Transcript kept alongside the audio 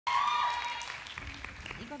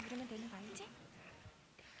그러면 되는 거 알지?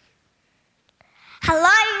 Hello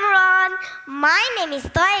everyone, my name is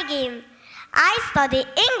Doegim. I study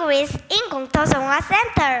English in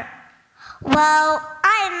공터영어전국스피치콘테스트. Well,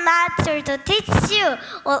 I'm not here to teach you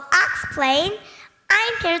or explain.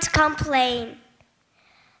 I'm here to complain.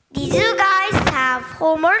 Did you guys have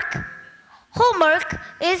homework? Homework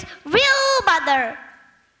is real bother.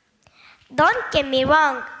 Don't get me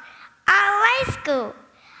wrong, I like school.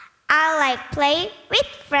 I like play with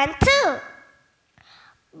friends too.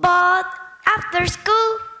 But after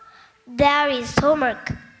school, there is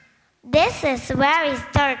homework. This is where it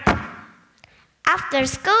starts. After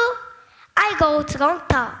school, I go to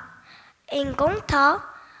공터. In 공터,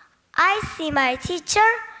 I see my teacher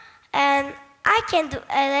and I can do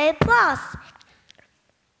LA plus.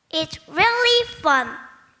 It's really fun.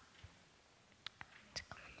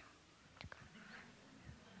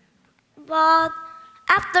 But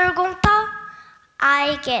after 공터,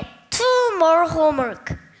 I get 2 more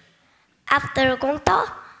homework. After 공터,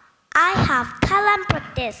 I have talent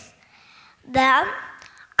practice. Then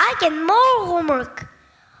I get more homework.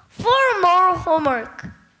 4 more homework.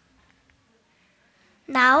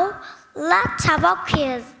 Now let's have a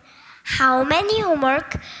quiz. How many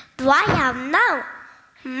homework do I have now?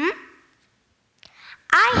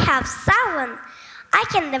 I have 7. I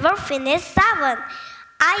can never finish 7.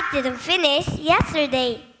 I didn't finish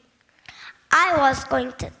yesterday. I was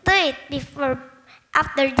going to do it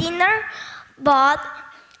after dinner, but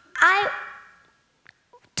I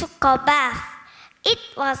took a bath. It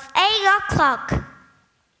was 8 o'clock.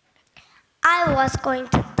 I was going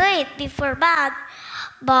to do it before bed,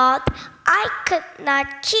 but I could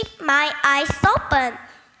not keep my eyes open.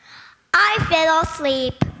 I fell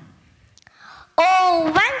asleep.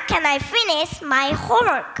 Oh, when can I finish my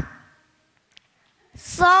homework?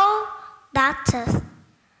 So that's it.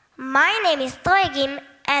 My name is Doegim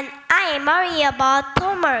and I am worried about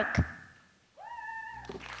homework.